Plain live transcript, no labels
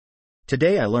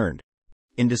Today I learned.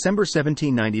 In December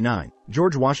 1799,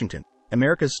 George Washington,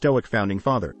 America's stoic founding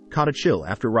father, caught a chill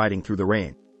after riding through the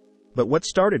rain. But what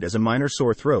started as a minor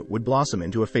sore throat would blossom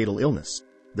into a fatal illness.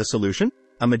 The solution?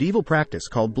 A medieval practice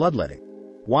called bloodletting.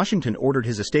 Washington ordered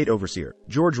his estate overseer,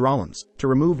 George Rawlins, to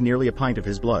remove nearly a pint of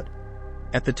his blood.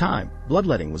 At the time,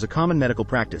 bloodletting was a common medical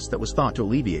practice that was thought to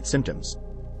alleviate symptoms.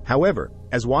 However,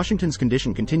 as Washington's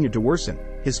condition continued to worsen,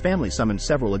 his family summoned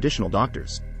several additional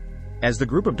doctors. As the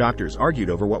group of doctors argued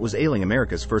over what was ailing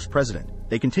America's first president,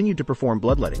 they continued to perform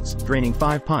bloodlettings, draining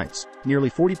 5 pints, nearly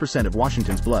 40% of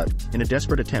Washington's blood, in a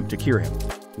desperate attempt to cure him.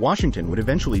 Washington would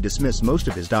eventually dismiss most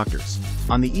of his doctors.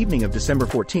 On the evening of December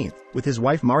 14th, with his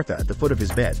wife Martha at the foot of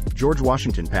his bed, George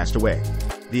Washington passed away.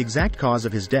 The exact cause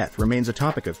of his death remains a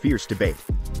topic of fierce debate.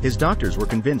 His doctors were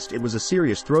convinced it was a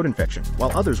serious throat infection,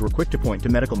 while others were quick to point to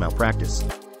medical malpractice.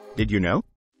 Did you know?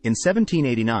 In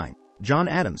 1789, John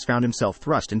Adams found himself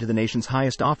thrust into the nation's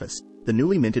highest office, the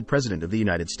newly minted President of the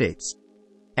United States.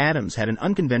 Adams had an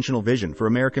unconventional vision for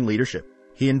American leadership.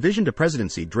 He envisioned a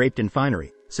presidency draped in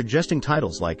finery, suggesting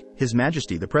titles like His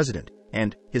Majesty the President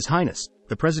and His Highness,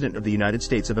 the President of the United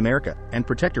States of America and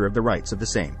Protector of the Rights of the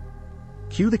same.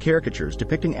 Cue the caricatures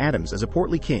depicting Adams as a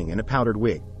portly king in a powdered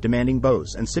wig, demanding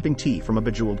bows and sipping tea from a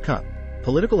bejeweled cup.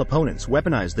 Political opponents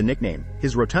weaponized the nickname,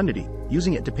 his Rotundity,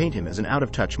 using it to paint him as an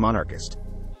out-of-touch monarchist.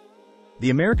 The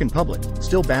American public,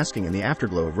 still basking in the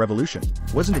afterglow of revolution,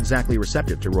 wasn't exactly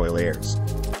receptive to royal heirs.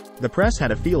 The press had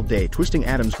a field day twisting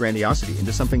Adams' grandiosity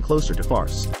into something closer to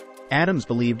farce. Adams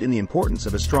believed in the importance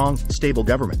of a strong, stable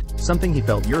government, something he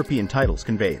felt European titles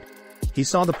conveyed. He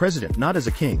saw the president not as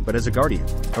a king but as a guardian,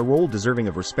 a role deserving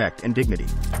of respect and dignity.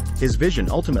 His vision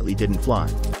ultimately didn't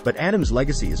fly, but Adams'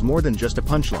 legacy is more than just a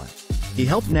punchline. He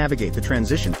helped navigate the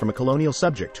transition from a colonial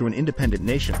subject to an independent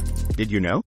nation. Did you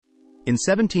know? In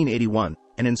 1781,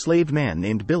 an enslaved man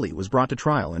named Billy was brought to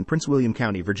trial in Prince William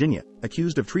County, Virginia,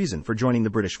 accused of treason for joining the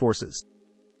British forces.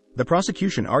 The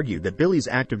prosecution argued that Billy's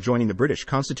act of joining the British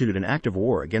constituted an act of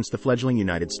war against the fledgling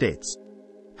United States.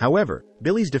 However,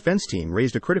 Billy's defense team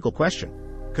raised a critical question.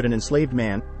 Could an enslaved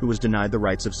man, who was denied the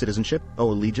rights of citizenship, owe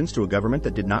allegiance to a government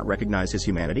that did not recognize his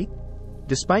humanity?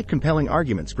 Despite compelling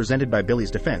arguments presented by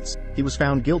Billy's defense, he was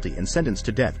found guilty and sentenced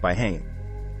to death by hanging.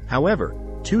 However,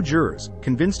 2 jurors,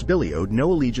 convinced Billy owed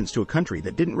no allegiance to a country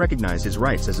that didn't recognize his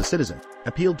rights as a citizen,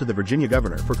 appealed to the Virginia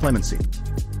governor for clemency.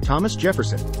 Thomas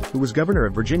Jefferson, who was governor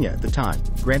of Virginia at the time,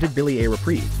 granted Billy a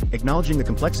reprieve, acknowledging the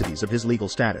complexities of his legal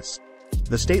status.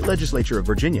 The state legislature of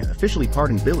Virginia officially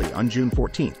pardoned Billy on June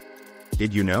 14.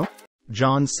 Did you know?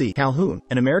 John C. Calhoun,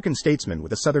 an American statesman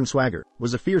with a Southern swagger,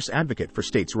 was a fierce advocate for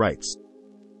states' rights.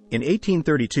 In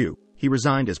 1832, he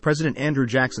resigned as President Andrew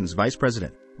Jackson's vice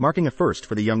president, marking a first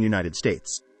for the young United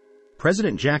States.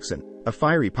 President Jackson, a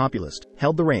fiery populist,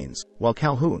 held the reins, while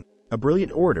Calhoun, a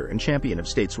brilliant orator and champion of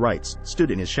states' rights,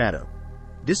 stood in his shadow.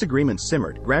 Disagreements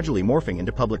simmered, gradually morphing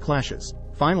into public clashes.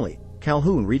 Finally,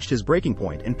 Calhoun reached his breaking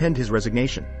point and penned his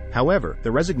resignation. However,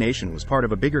 the resignation was part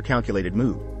of a bigger calculated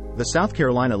move. The South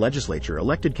Carolina legislature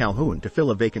elected Calhoun to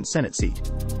fill a vacant Senate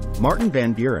seat. Martin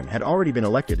Van Buren had already been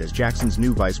elected as Jackson's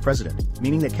new vice president,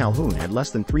 meaning that Calhoun had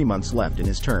less than 3 months left in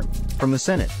his term. From the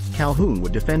Senate, Calhoun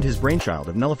would defend his brainchild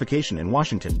of nullification in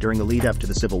Washington during the lead-up to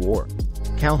the Civil War.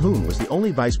 Calhoun was the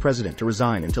only vice president to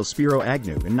resign until Spiro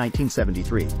Agnew in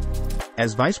 1973.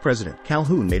 As vice president,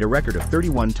 Calhoun made a record of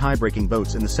 31 tie-breaking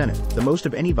votes in the Senate, the most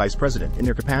of any vice president in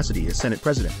their capacity as Senate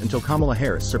president until Kamala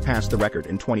Harris surpassed the record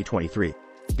in 2023.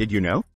 Did you know?